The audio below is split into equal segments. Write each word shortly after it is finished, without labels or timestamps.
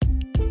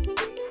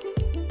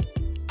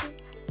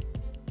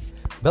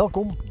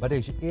Welkom bij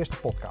deze eerste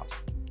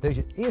podcast.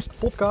 Deze eerste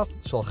podcast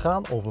zal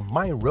gaan over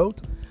mijn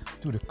road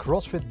to the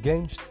CrossFit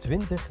Games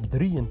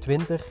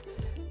 2023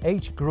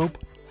 Age Group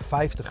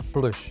 50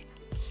 plus.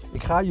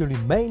 Ik ga jullie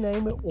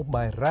meenemen op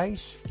mijn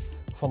reis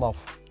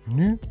vanaf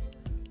nu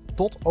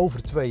tot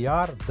over 2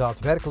 jaar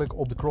daadwerkelijk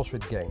op de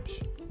CrossFit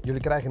Games.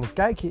 Jullie krijgen een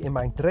kijkje in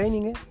mijn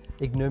trainingen.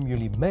 Ik neem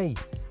jullie mee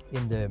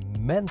in de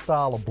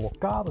mentale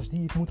blokkades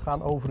die ik moet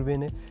gaan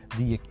overwinnen,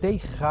 die ik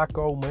tegen ga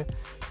komen.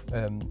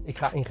 Ik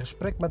ga in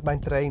gesprek met mijn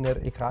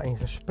trainer, ik ga in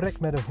gesprek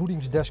met een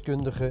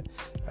voedingsdeskundige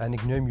en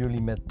ik neem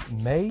jullie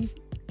mee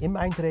in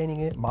mijn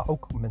trainingen, maar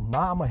ook met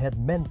name het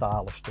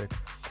mentale stuk.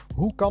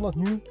 Hoe kan het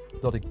nu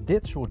dat ik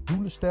dit soort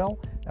doelen stel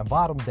en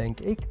waarom denk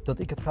ik dat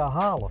ik het ga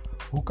halen?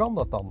 Hoe kan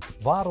dat dan?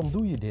 Waarom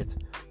doe je dit?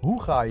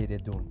 Hoe ga je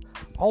dit doen?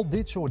 Al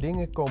dit soort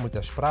dingen komen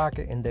ter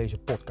sprake in deze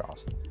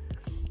podcast.